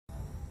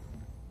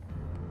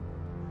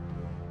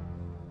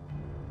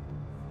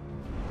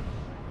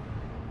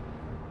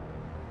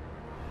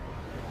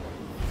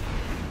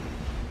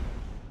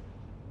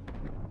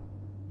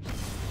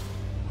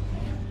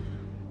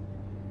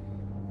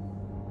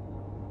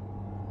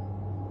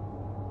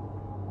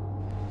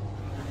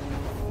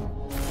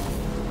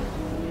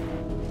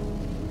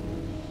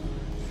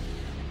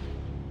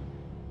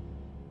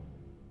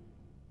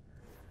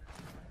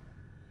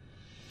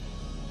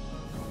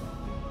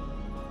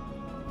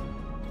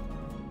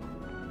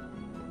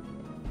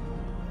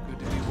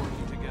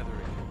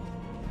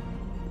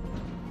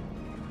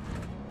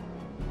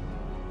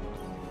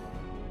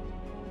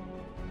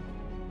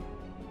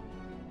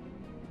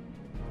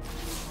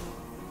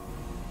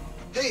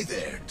Hey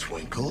there,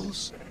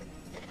 Twinkles.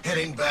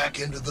 Heading back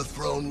into the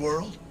throne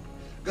world?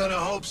 Gonna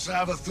hope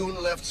Savathun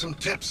left some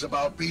tips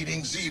about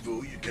beating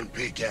Xivu you can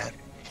peek at.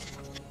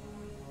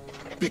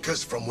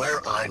 Because from where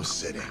I'm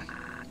sitting,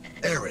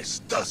 Eris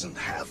doesn't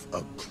have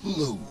a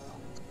clue.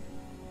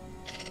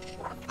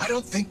 I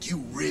don't think you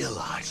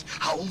realize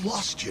how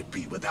lost you'd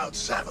be without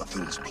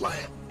Savathun's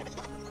plan.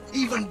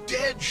 Even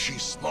dead,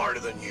 she's smarter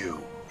than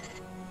you.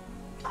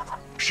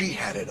 She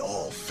had it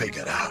all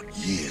figured out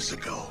years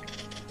ago.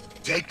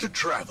 Take the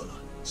Traveler,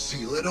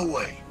 seal it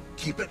away,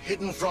 keep it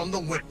hidden from the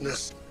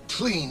witness,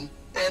 clean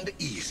and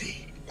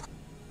easy.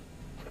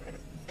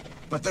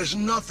 But there's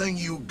nothing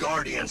you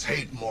Guardians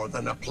hate more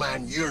than a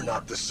plan you're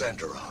not the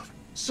center of.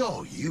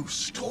 So you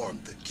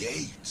stormed the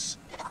gates.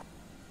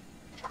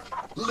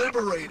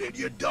 Liberated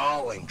your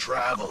darling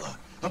Traveler,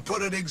 and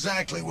put it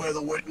exactly where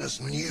the witness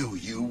knew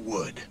you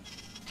would.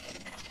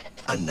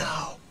 And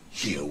now,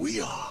 here we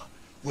are,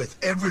 with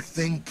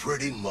everything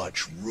pretty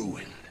much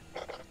ruined.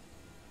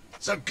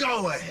 So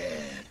go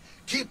ahead,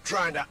 keep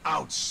trying to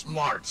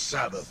outsmart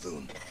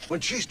Savathun, when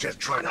she's just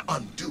trying to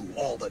undo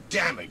all the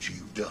damage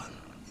you've done.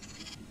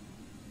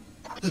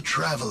 The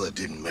Traveler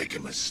didn't make a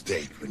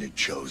mistake when it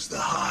chose the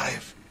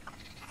Hive.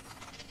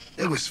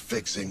 It was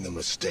fixing the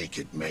mistake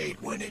it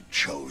made when it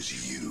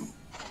chose you.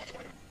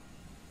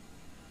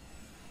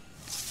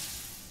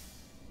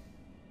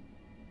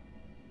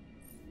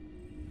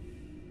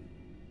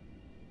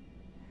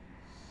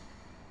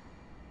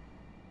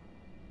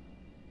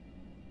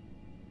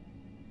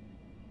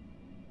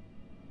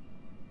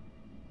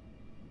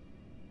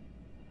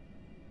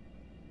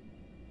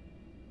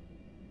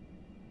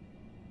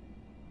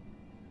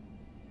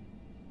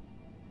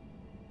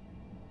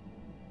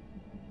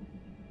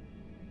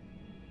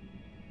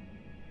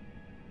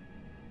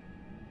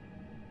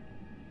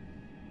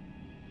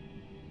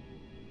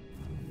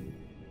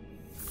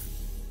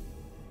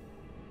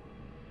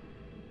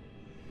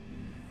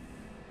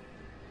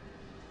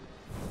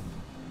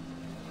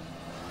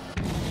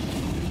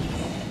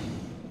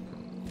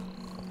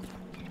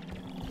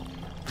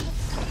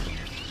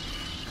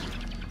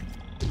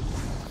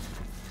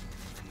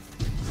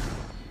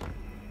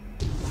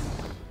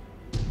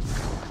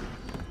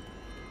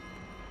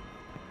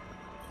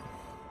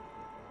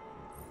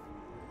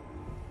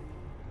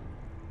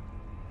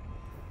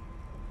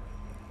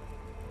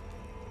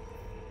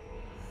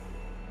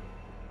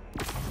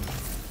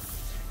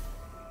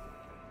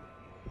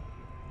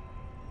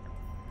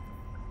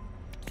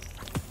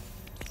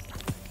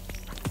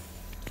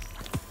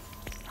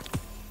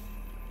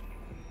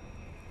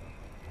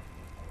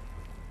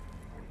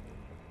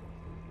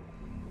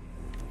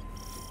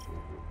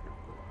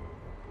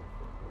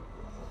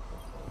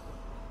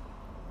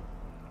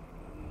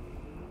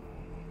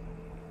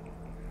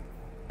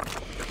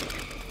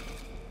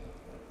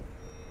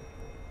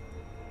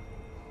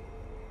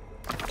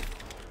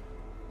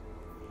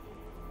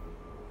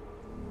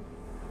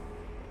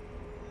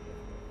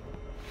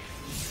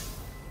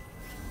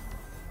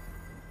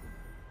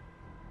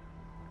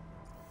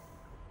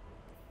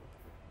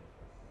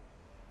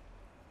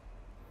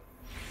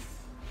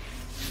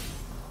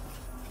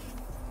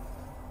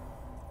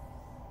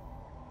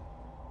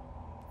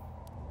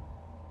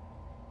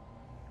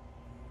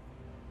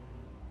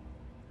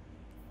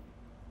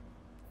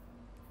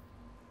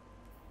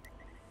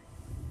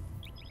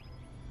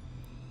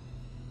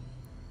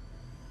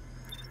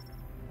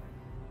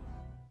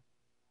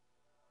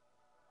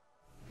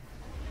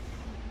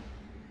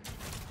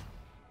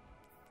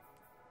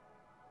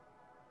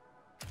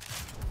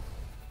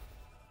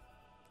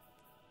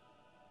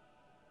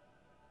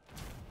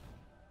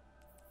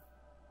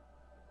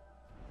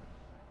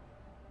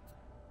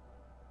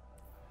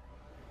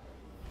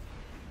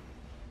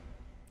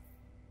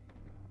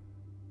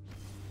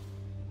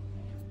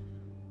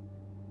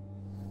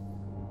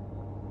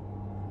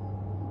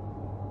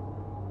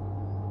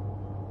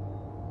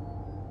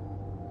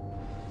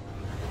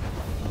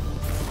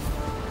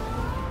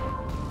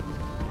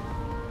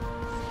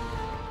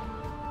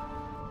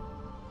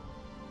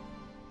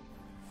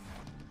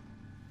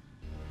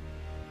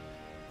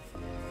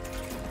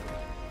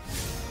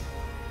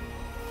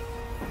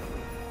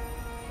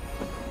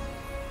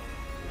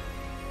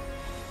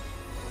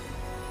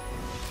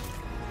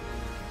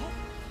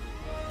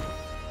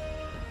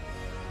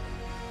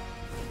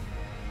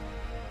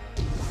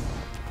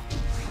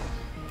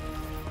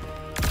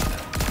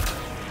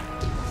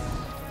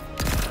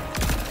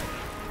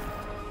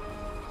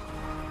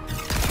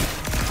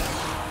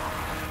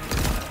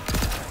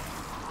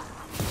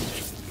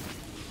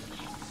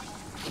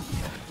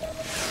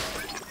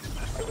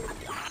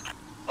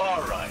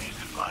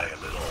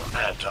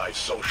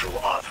 Antisocial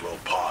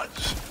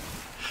arthropods.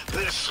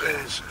 This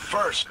is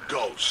First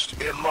Ghost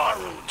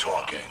Immaru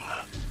talking.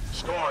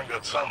 Scorn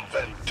got some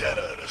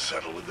vendetta to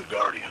settle with the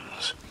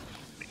Guardians.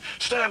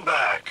 Stand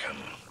back and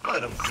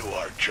let them do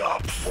our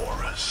job for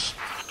us.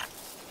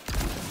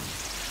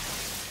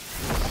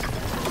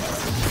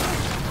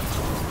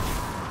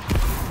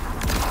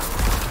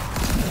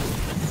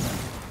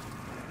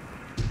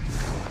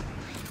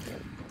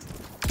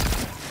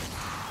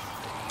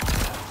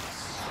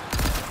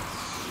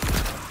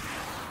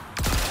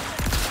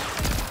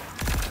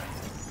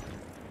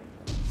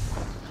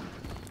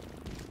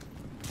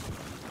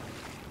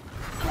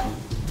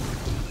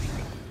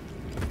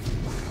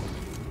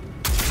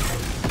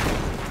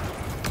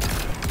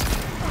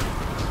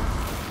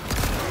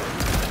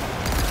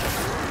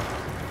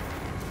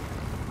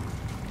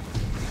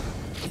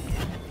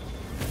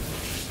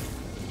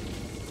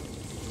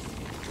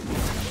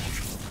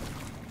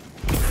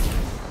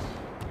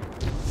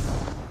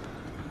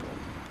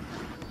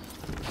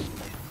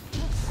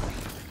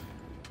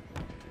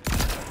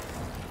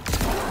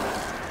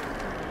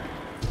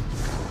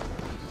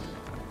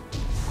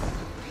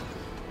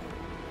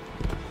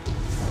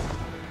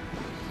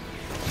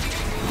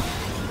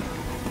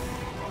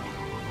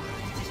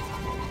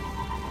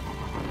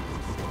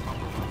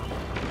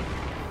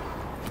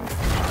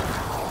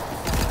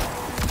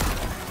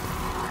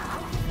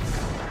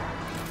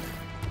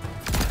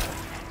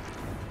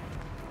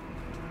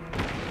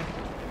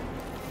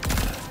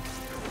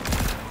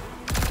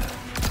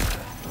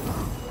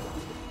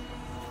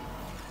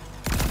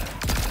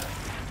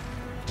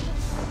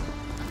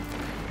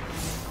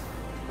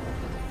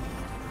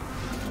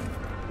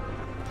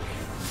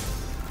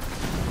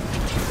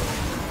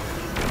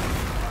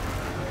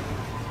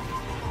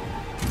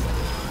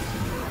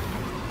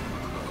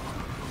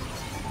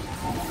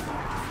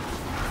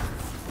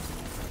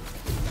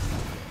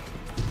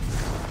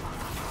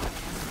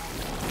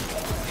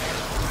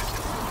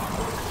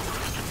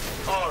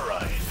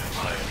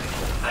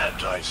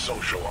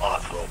 antisocial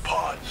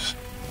arthropods.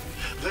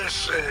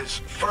 This is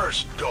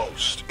First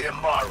Ghost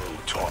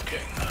Imaru talking.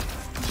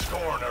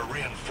 Scorn are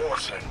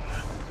reinforcing.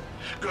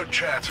 Good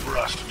chance for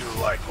us to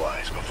do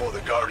likewise before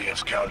the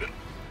Guardians count it.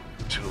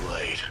 Too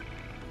late.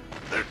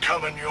 They're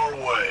coming your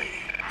way.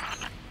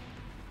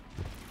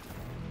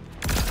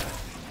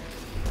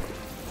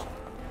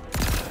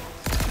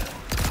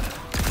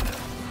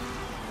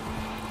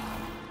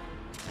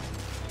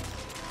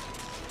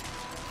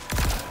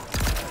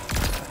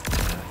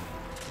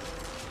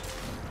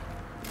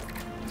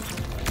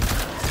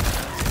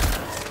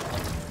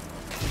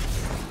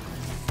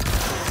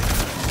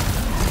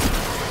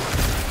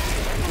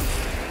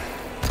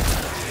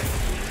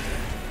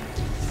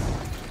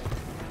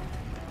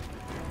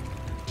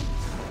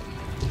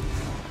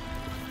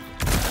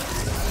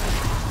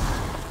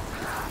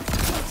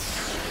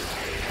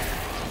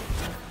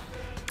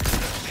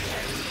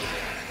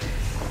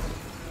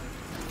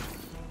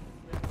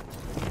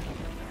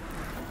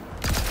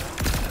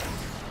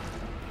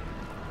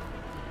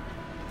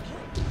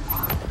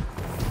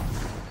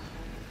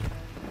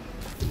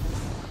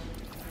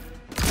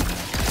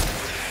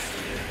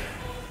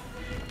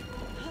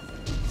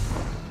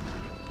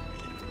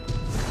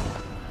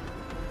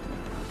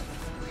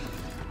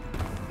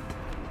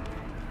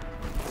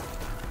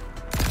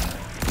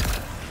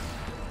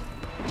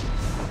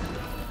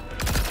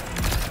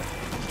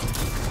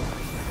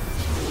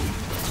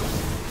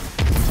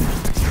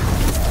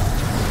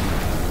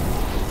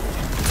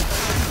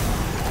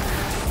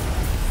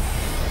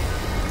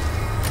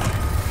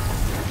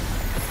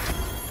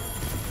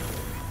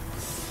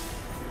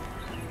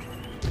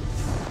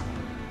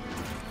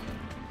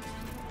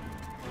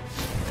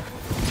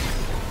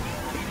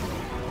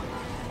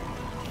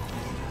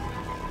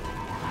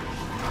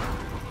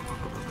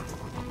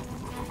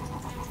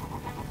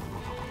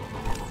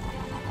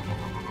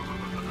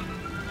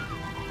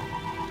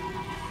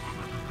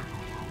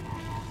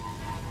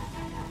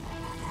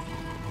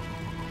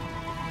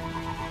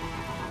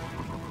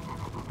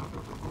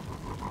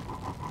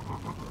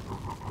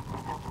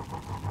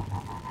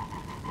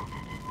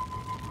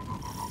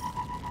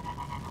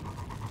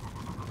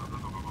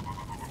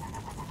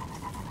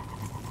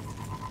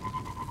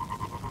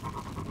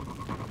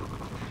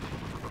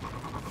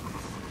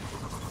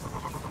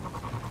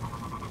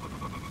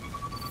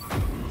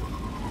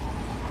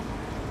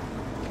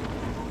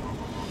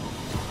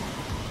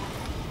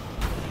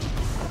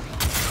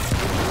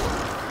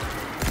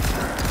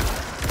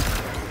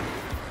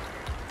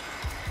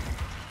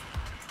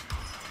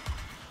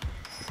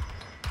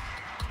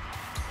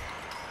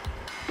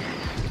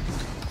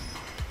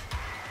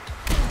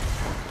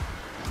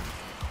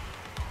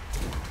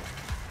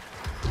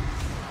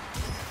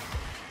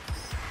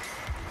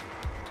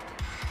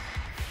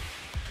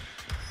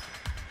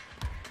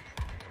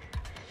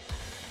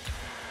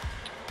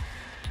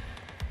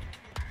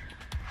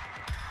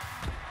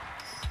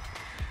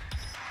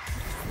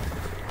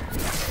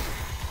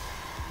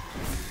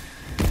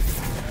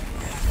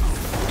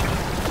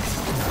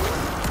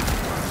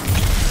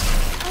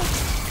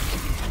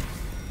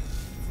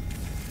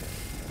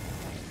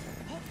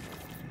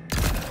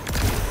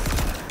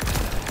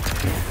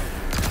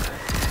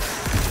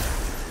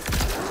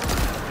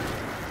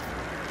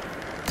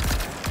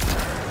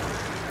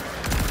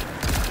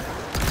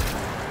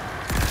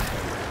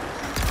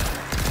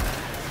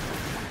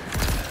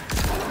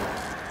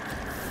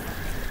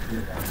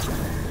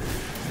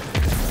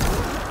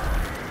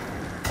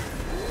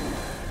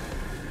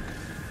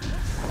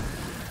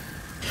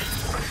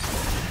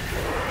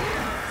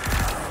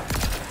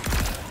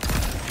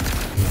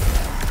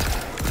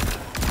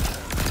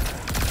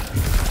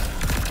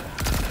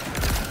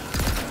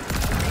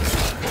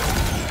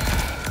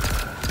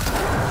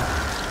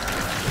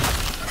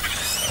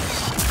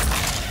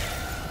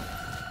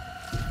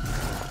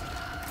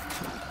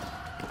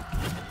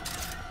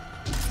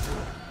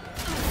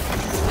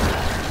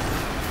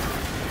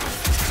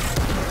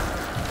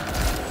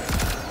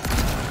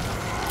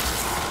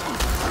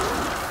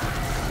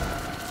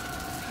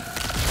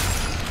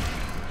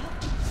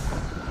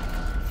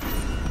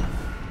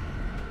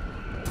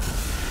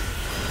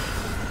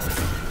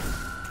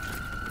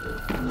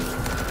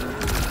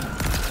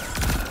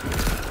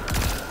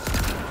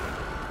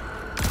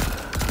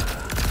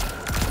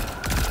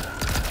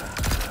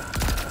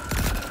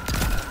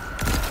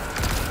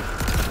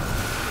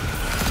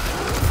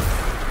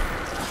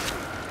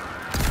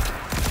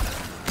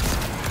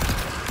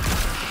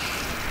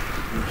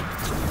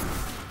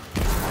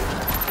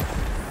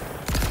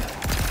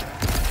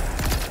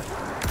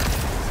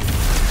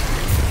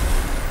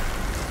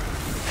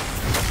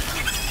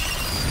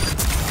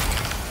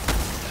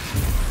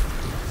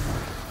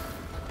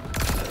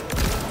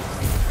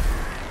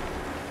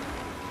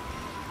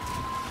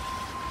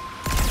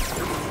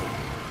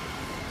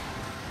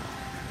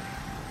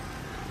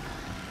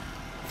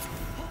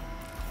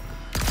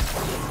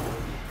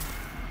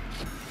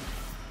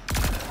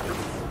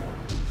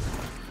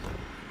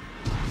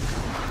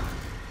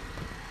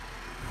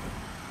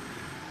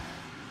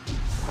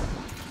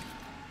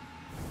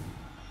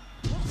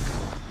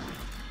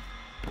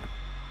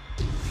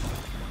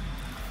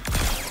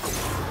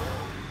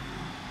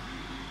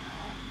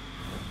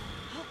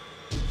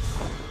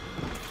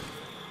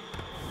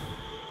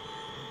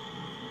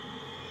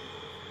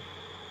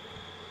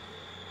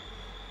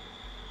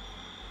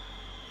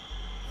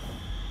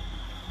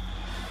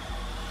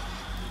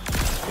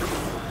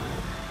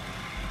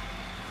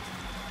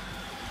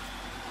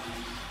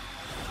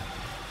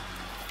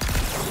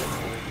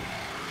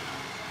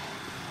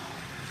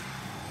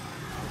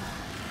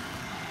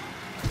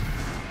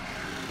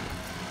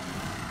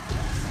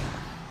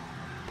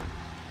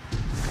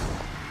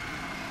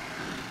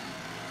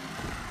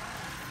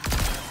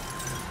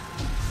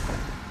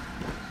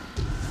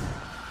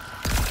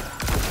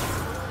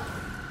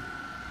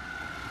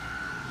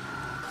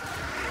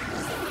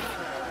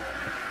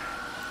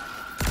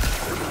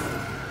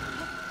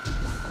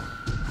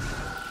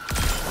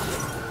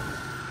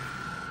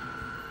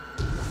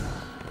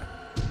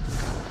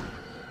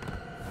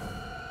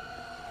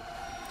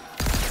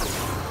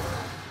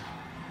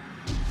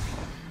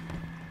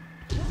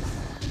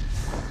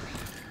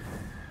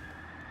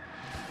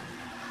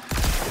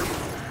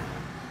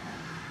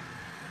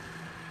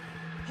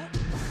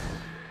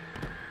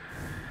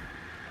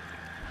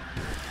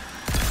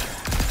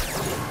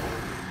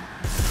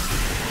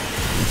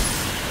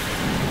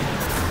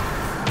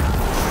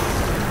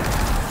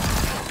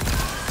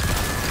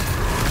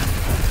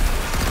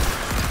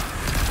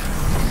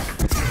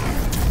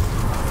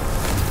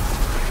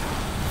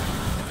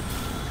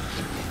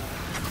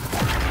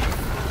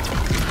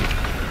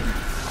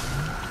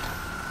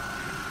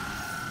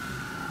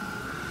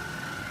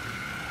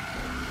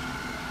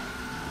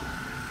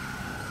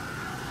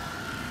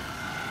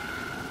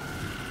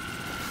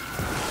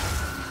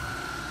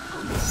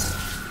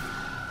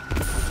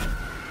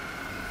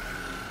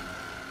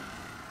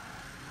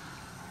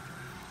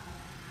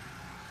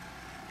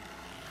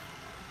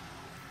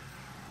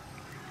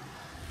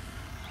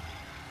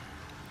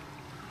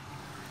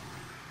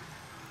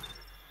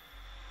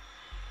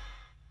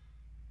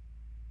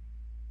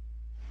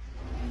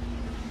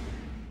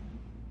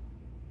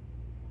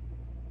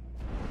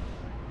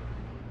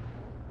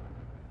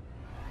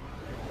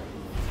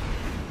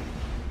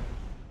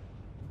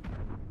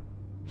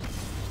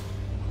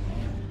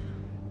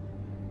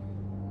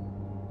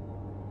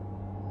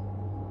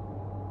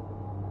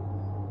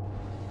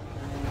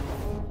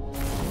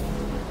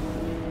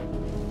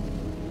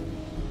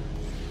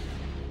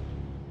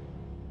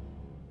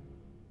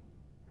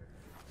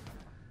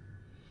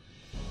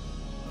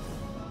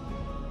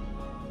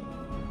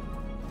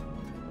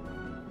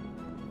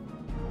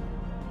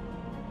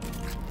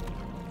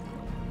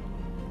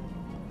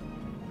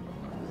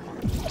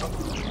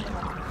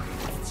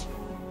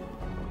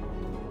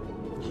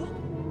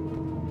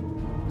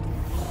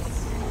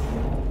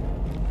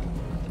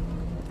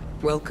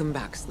 Welcome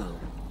back, Sloane.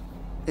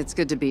 It's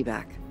good to be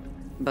back.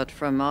 But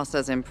from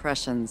Asa's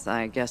impressions,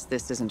 I guess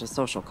this isn't a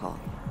social call.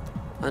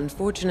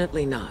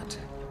 Unfortunately not.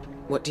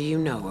 What do you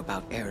know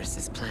about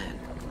Eris's plan?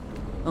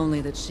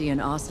 Only that she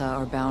and Asa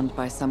are bound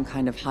by some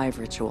kind of hive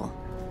ritual.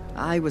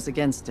 I was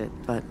against it,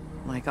 but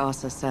like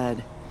Asa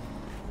said,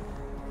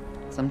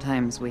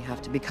 sometimes we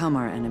have to become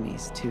our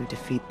enemies to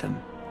defeat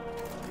them.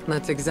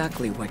 That's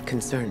exactly what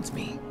concerns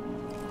me.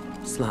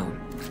 Sloane,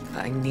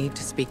 I need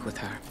to speak with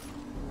her.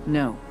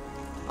 No.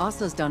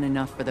 Asa's done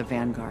enough for the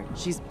Vanguard.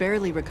 She's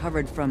barely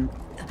recovered from...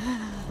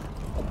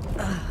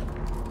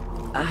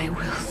 I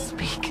will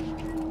speak.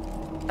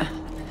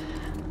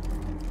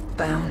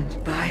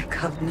 Bound by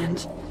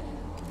covenant.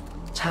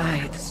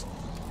 Tithes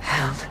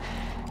held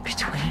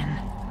between...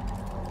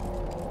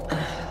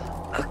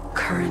 a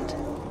current...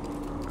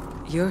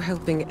 You're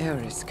helping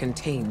Eris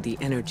contain the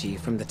energy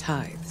from the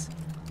tithes.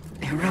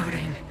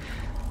 Eroding.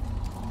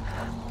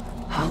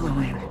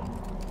 Hollowing.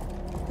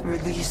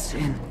 Release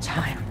in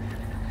time.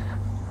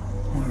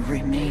 Or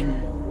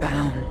remain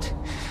bound.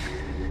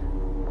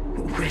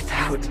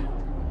 Without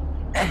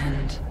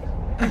end.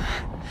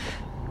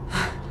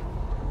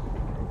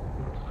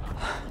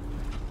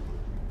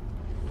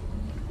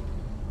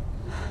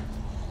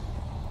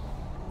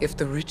 If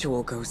the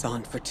ritual goes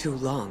on for too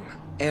long,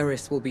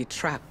 Eris will be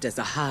trapped as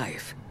a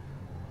hive.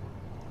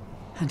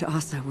 And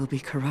Asa will be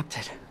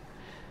corrupted.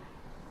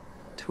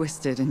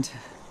 Twisted into...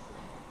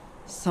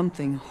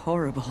 something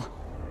horrible.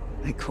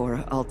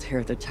 Ikora, I'll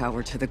tear the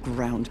tower to the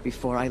ground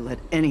before I let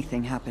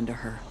anything happen to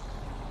her.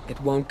 It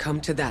won't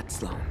come to that,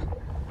 Sloane.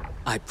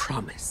 I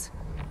promise.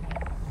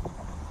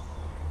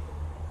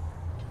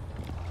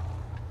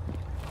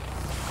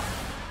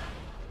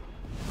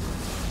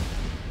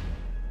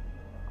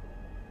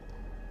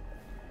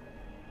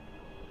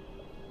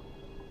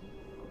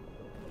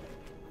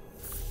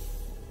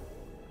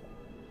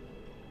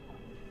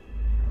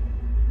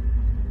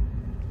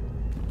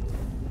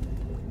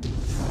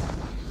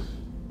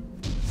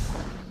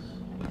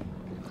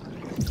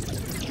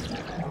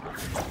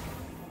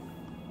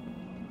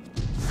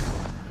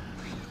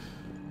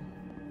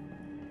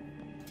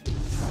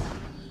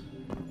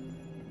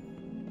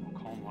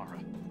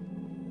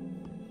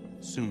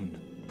 Soon.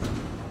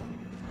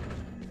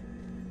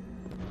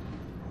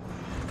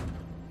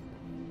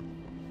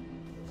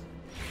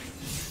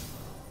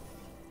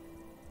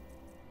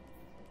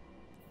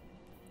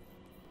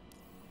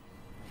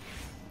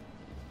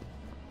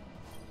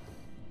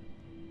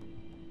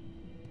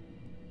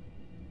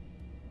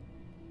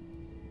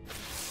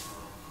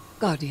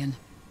 Guardian,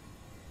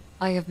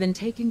 I have been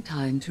taking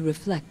time to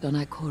reflect on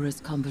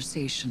Ikora's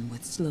conversation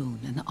with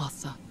Sloane and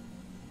Asa.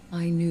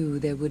 I knew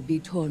there would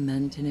be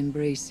torment in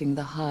embracing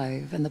the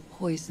Hive and the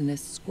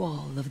poisonous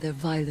squall of their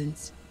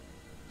violence.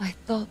 I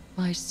thought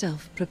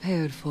myself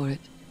prepared for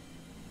it.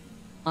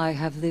 I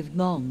have lived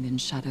long in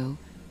shadow,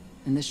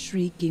 and the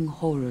shrieking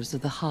horrors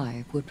of the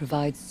Hive would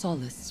provide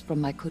solace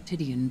from my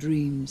quotidian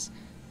dreams.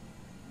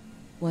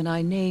 When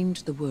I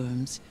named the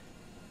worms,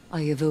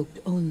 I evoked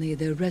only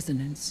their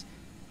resonance,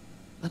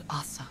 but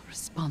Asa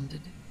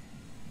responded.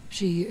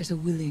 She is a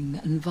willing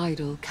and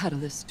vital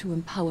catalyst to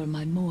empower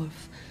my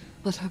morph,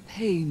 but her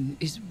pain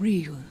is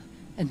real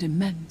and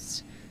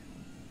immense.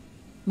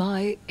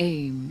 My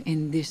aim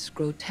in this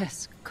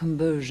grotesque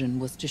conversion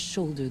was to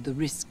shoulder the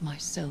risk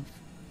myself.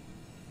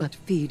 But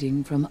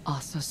feeding from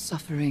Asa's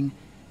suffering,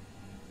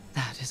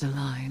 that is a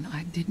line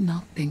I did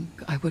not think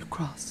I would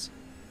cross.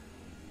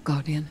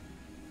 Guardian,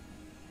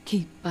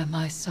 keep by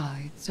my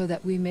side so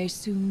that we may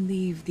soon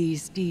leave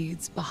these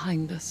deeds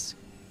behind us.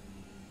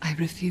 I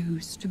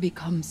refuse to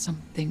become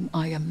something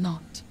I am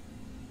not.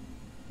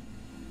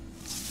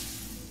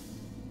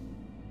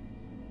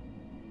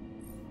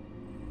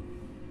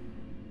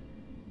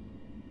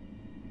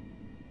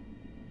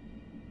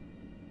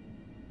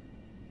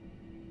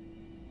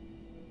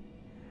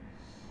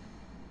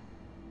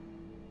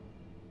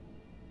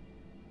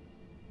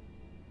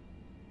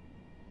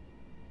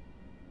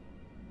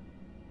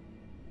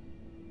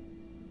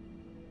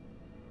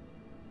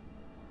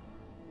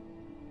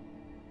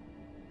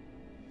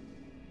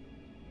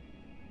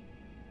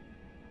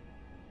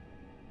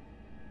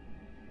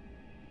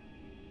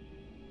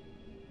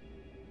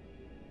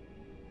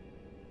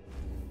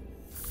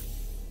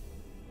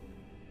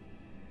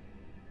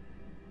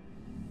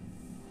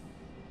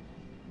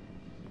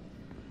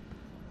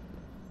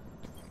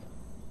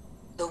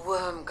 The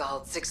worm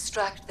gods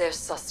extract their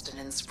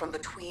sustenance from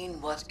between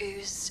what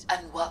is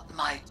and what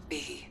might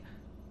be,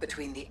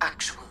 between the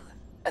actual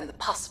and the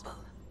possible.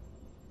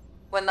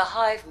 When the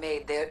Hive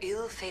made their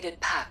ill-fated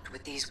pact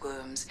with these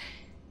worms,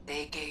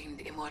 they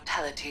gained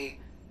immortality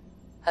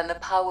and the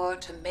power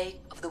to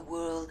make of the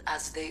world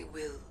as they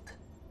willed.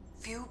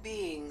 Few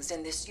beings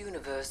in this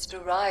universe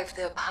derive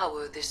their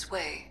power this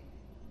way.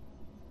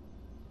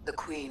 The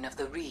Queen of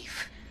the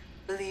Reef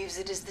believes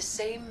it is the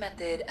same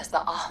method as the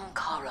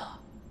Ahamkara.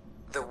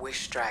 The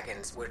Wish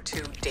Dragons were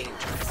too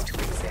dangerous to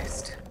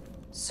exist.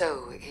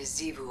 So is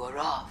Xivu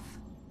Arath.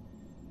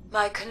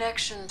 My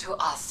connection to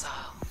Asa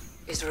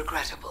is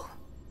regrettable.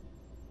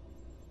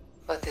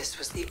 But this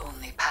was the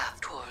only path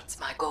towards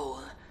my goal.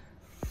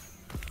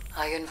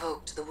 I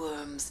invoked the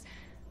worms,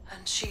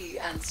 and she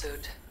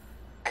answered.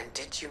 And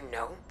did you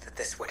know that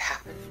this would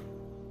happen?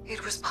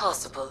 It was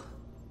possible,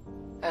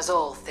 as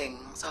all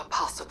things are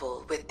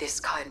possible with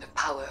this kind of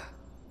power.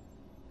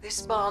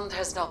 This bond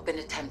has not been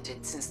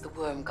attempted since the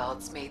worm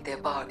gods made their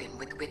bargain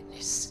with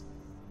Witness.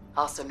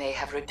 Asa may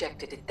have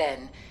rejected it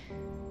then,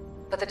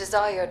 but the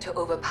desire to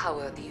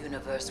overpower the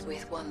universe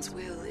with one's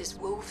will is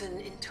woven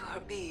into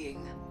her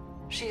being.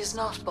 She is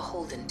not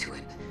beholden to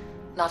it,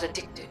 not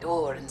addicted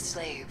or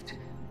enslaved.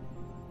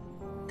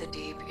 The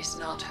deep is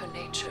not her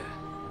nature.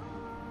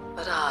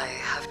 But I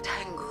have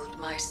tangled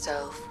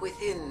myself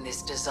within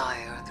this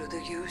desire through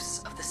the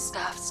use of the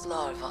staff's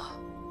larva.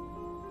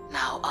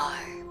 Now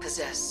I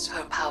possess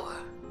her power.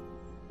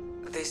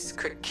 This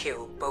could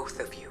kill both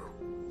of you.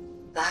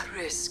 That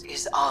risk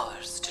is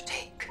ours to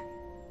take.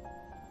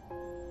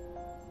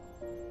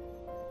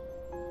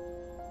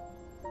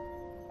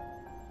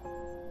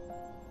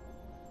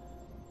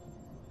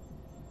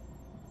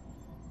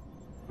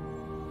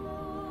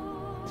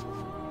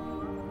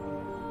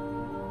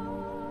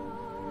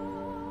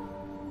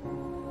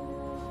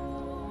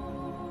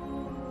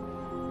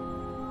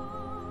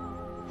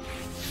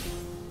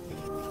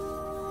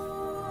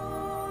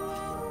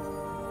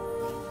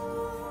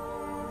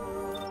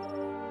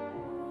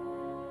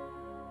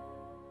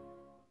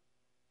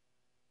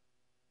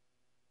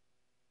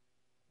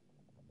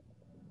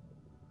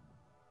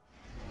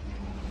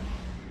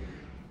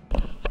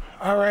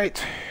 All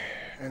right,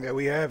 and there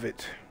we have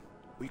it.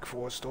 Week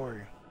 4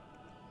 story.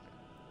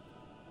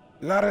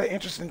 A lot of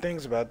interesting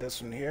things about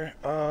this one here.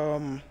 I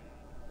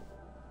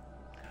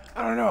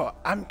don't know.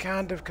 I'm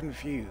kind of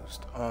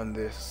confused on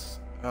this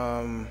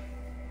a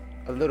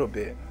little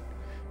bit,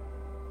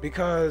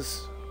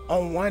 because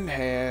on one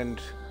hand,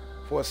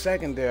 for a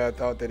second there, I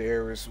thought that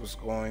Aeris was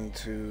going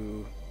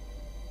to,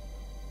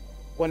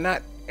 well,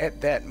 not at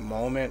that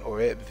moment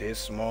or at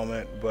this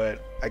moment, but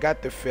I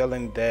got the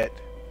feeling that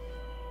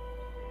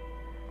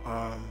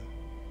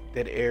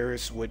that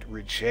Aeris would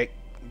reject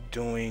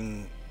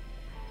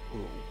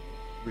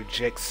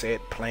said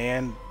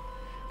plan,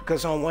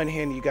 because on one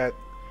hand you got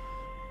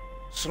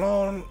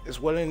Sloane is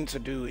willing to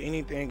do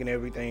anything and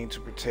everything to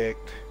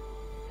protect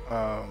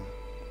I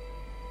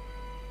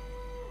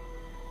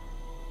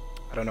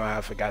don't know how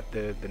I forgot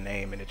the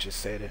name and it just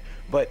said it,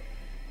 but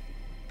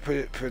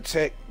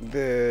protect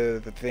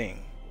the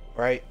thing,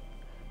 right?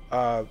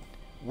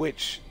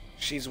 Which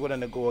she's willing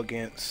to go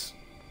against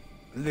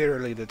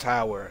literally the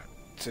tower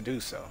to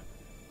do so.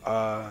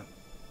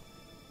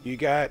 You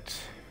got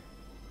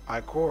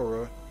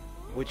Ikora,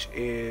 which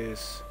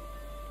is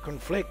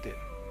conflicted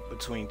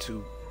between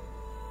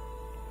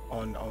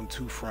on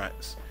two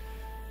fronts.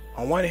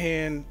 On one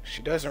hand,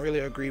 she doesn't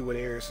really agree with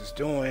Aeris is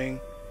doing,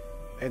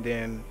 and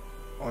then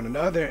on the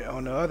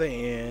other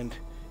end,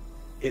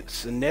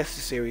 it's a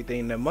necessary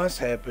thing that must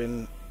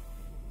happen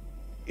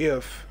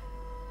if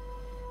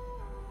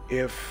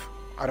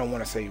I don't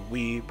want to say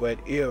we, but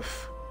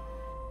if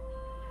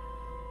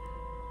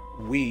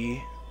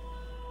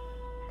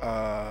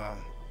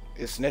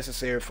it's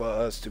necessary for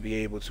us to be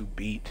able to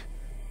beat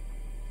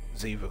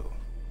Xivu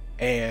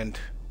and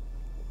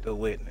the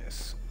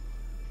Witness,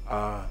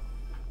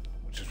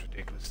 which is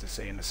ridiculous to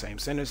say in the same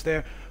sentence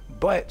there,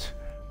 but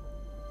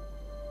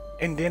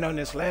and then on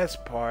this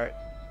last part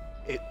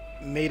it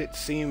made it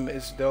seem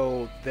as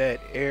though that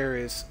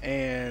Aeris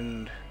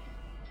and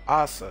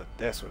Asa,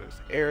 that's what it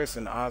is, Aeris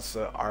and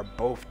Asa are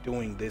both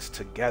doing this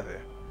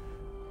together.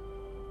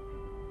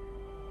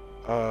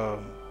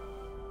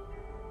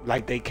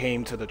 Like they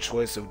came to the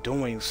choice of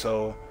doing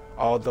so,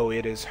 although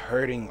it is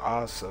hurting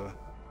Asa,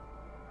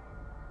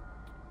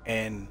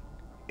 and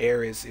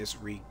Aeris is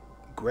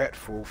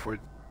regretful for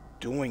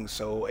doing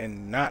so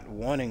and not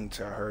wanting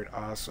to hurt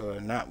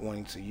Asa, not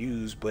wanting to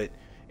use, but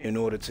in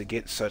order to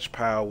get such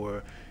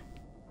power,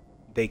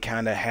 they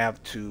kind of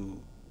have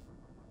to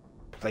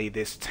play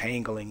this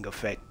tangling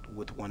effect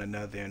with one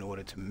another in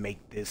order to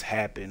make this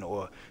happen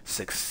or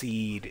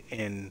succeed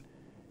in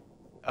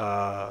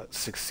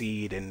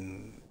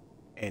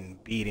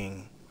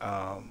beating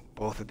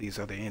both of these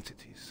other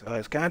entities. So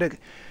it's kind of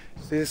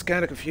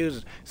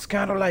confusing. It's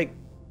kind of like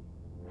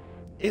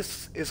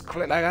it's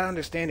clear, like I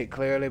understand it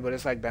clearly, but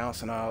it's like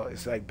bouncing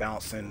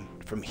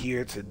from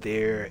here to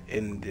there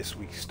in this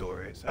week's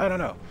stories. I don't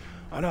know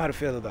how to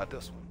feel about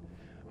this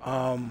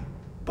one.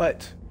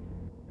 But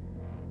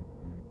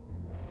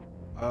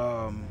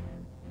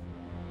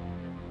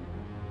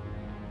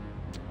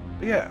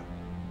yeah,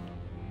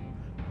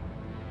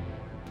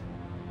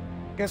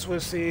 guess we'll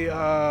see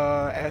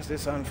as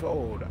this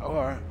unfold,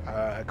 or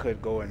I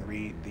could go and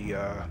read the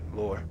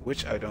lore,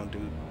 which I don't do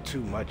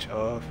too much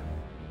of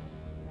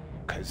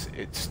because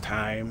it's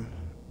time.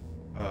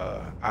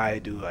 I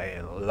do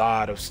a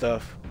lot of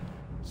stuff,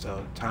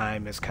 so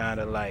time is kind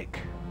of like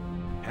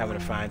having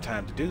to find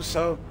time to do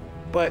so,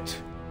 but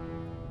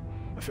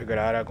I figured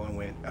out I'm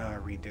going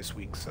to read this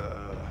week's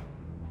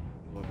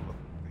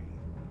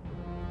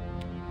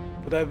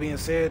with that being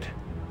said,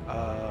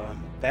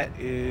 that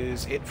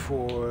is it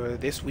for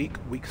this week,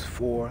 week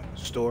 4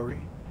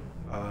 story.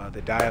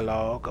 The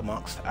dialogue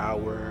amongst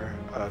our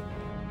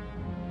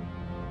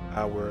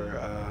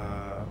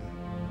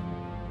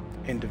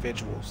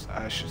individuals,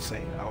 I should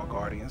say, our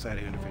guardians, our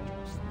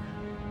individuals.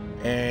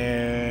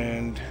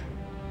 And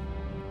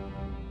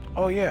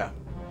oh yeah,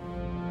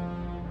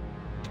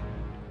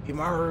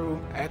 Himaru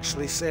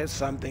actually said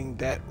something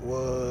that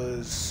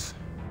was,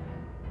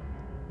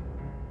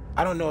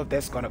 I don't know if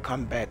that's going to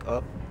come back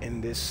up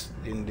in this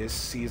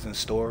season's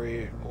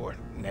story or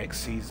next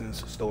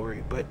season's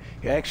story, but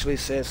he actually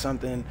said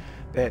something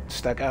that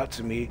stuck out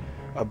to me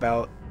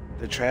about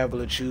the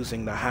Traveler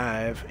choosing the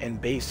Hive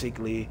and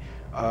basically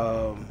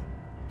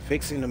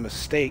fixing the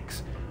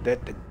mistakes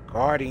that the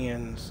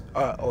Guardians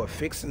or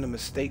fixing the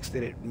mistakes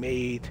that it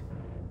made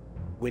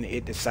when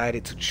it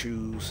decided to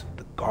choose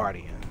the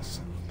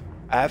Guardians.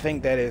 I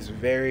think that is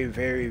very,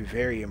 very,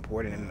 very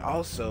important. And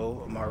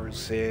also, Maru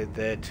said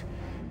that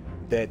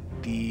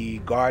the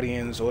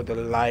Guardians or the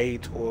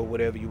light or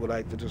whatever you would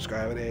like to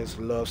describe it as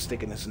love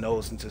sticking its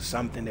nose into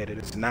something that it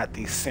is not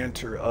the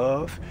center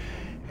of.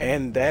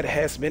 And that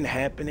has been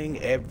happening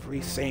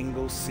every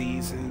single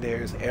season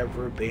there's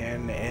ever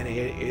been, and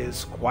it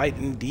is quite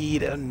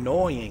indeed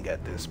annoying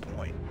at this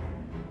point.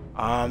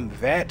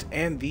 That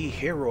and the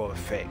hero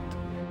effect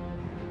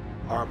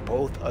are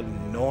both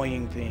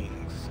annoying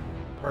things.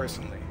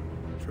 Personally,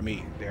 for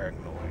me, they're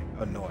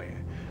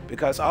annoying.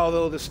 Because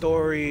although the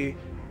story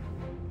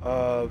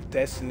of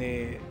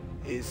Destiny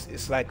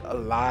is like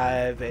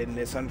alive and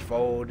it's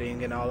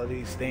unfolding and all of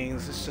these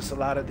things, it's just a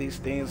lot of these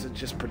things are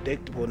just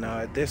predictable now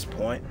at this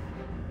point.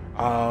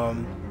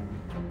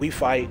 We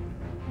fight,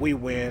 we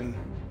win,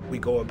 we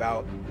go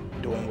about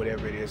doing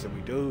whatever it is that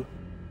we do.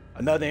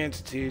 Another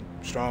entity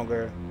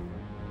stronger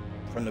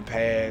from the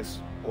past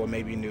or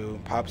maybe new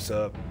pops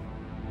up.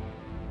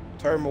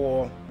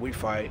 Turmoil, we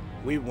fight,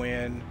 we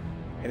win,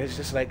 and it's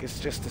just like, it's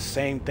just the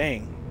same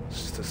thing.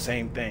 It's just the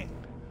same thing.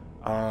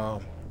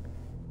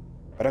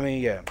 But I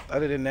mean, yeah,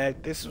 other than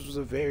that, this was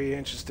a very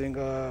interesting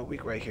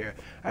week right here.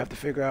 I have to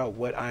figure out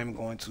what I'm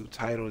going to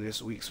title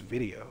this week's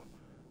video.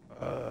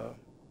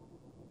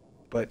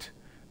 But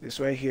this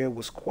right here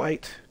was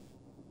quite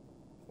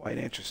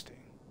interesting.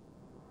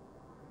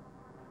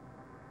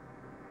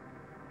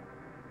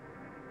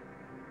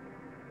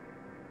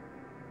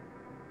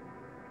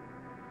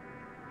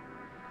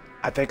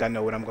 I think I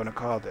know what I'm going to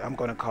call it. I'm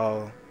going to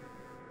call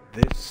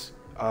this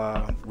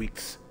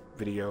week's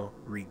video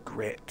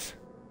Regret.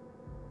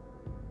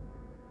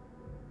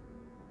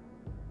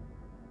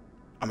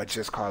 I'm going to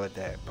just call it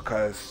that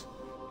because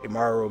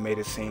Himaru made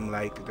it seem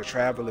like the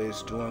Traveler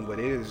is doing what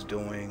it is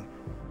doing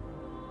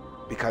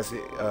because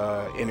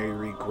in a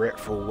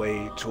regretful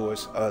way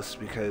towards us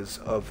because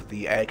of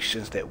the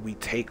actions that we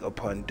take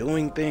upon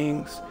doing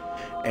things.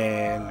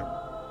 And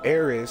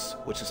Eris,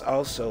 which is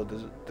also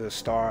the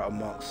star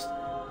amongst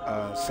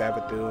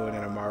Savathun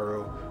and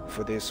Amaru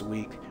for this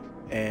week,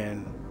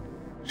 and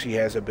she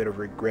has a bit of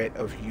regret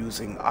of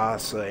using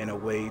Asa in a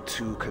way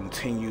to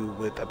continue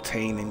with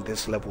obtaining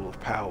this level of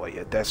power.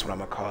 Yeah, that's what I'm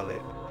gonna call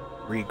it,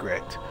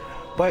 regret.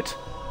 But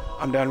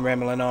I'm done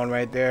rambling on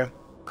right there.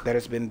 That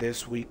has been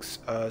this week's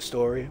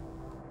story.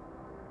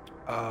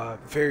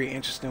 Very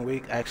interesting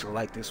week. I actually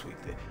like this week.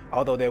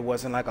 Although there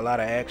wasn't like a lot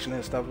of action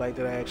and stuff like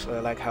that, I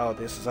actually like how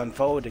this is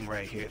unfolding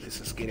right here.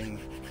 This is getting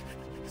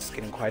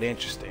quite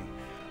interesting.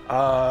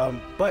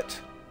 But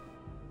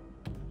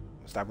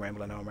stop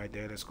rambling on right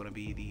there. That's going to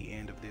be the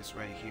end of this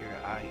right here.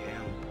 I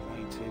am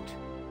pointed.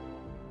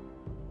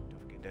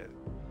 Don't forget that,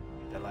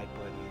 hit that like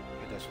button,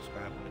 hit that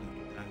subscribe button,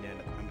 get down there in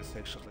the comment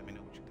section. Let me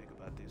know what you think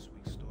about this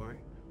week's story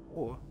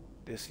or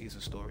this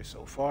season's story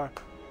so far.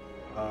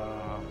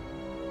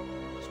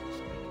 Just want to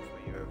thank you for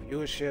your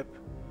viewership,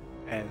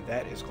 and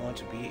that is going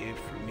to be it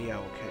for me. I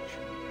will catch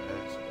you